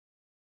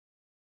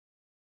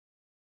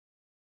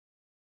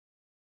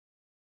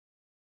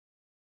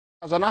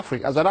As an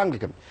African, as an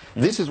Anglican,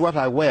 this is what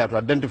I wear to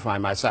identify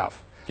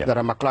myself, that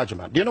I'm a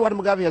clergyman. Do you know what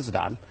Mugabe has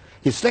done?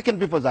 He's taken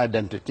people's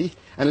identity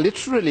and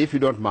literally, if you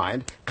don't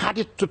mind, cut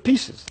it to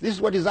pieces. This is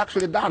what he's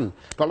actually done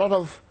to a lot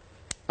of,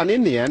 and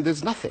in the end,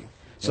 there's nothing.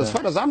 So as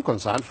far as I'm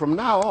concerned, from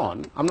now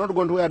on, I'm not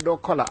going to wear a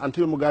dog collar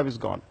until Mugabe is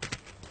gone.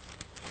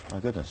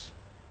 My goodness.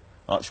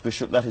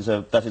 Archbishop, that is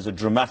a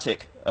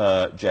dramatic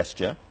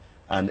gesture,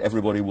 and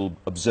everybody will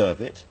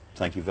observe it.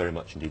 Thank you very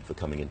much indeed for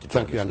coming in to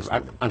join us.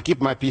 Thank you, and keep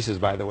my pieces,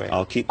 by the way.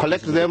 I'll keep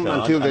collect them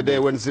until the day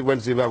when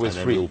Zimbabwe is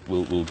free.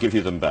 We'll give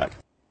you them back.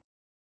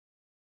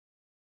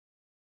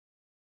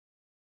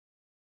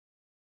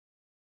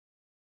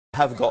 I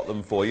have got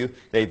them for you.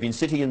 They've been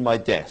sitting in my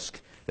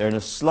desk. They're in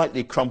a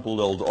slightly crumpled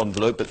old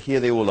envelope, but here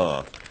they all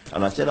are.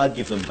 And I said I'd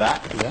give them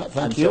back,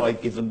 so I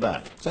give them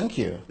back. Thank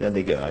you. There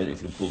they go.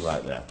 If you can pull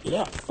right there.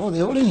 Yeah. Oh,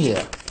 they're all in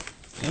here.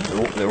 Yeah.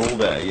 They're all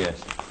there,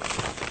 yes.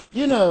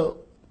 You know,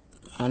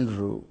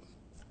 Andrew,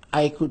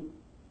 I could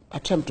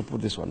attempt to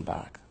put this one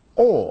back,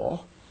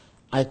 or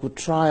I could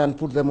try and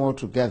put them all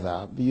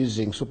together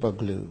using super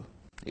glue.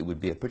 It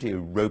would be a pretty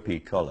ropey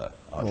collar,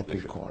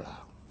 Archbishop. Ropey collar.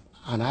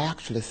 And I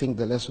actually think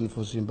the lesson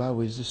for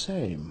Zimbabwe is the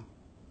same.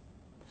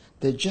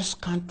 They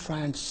just can't try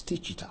and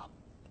stitch it up.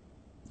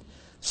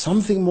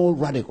 Something more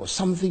radical,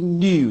 something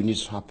new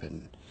needs to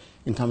happen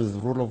in terms of the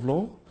rule of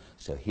law.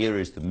 So here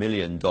is the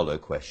million-dollar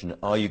question.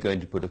 Are you going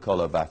to put a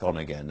collar back on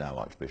again now,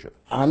 Archbishop?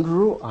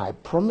 Andrew, I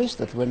promise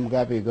that when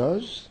Mugabe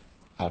goes,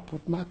 I'll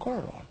put my collar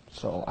on.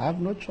 So I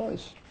have no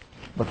choice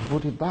but to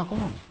put it back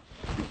on.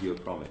 Give you a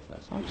promise,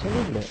 that's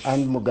Absolutely.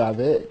 And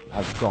Mugabe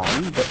has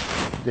gone, but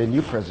the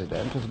new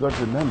president has got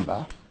to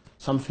remember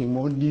something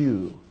more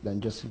new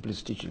than just simply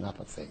stitching up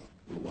a thing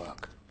will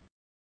work.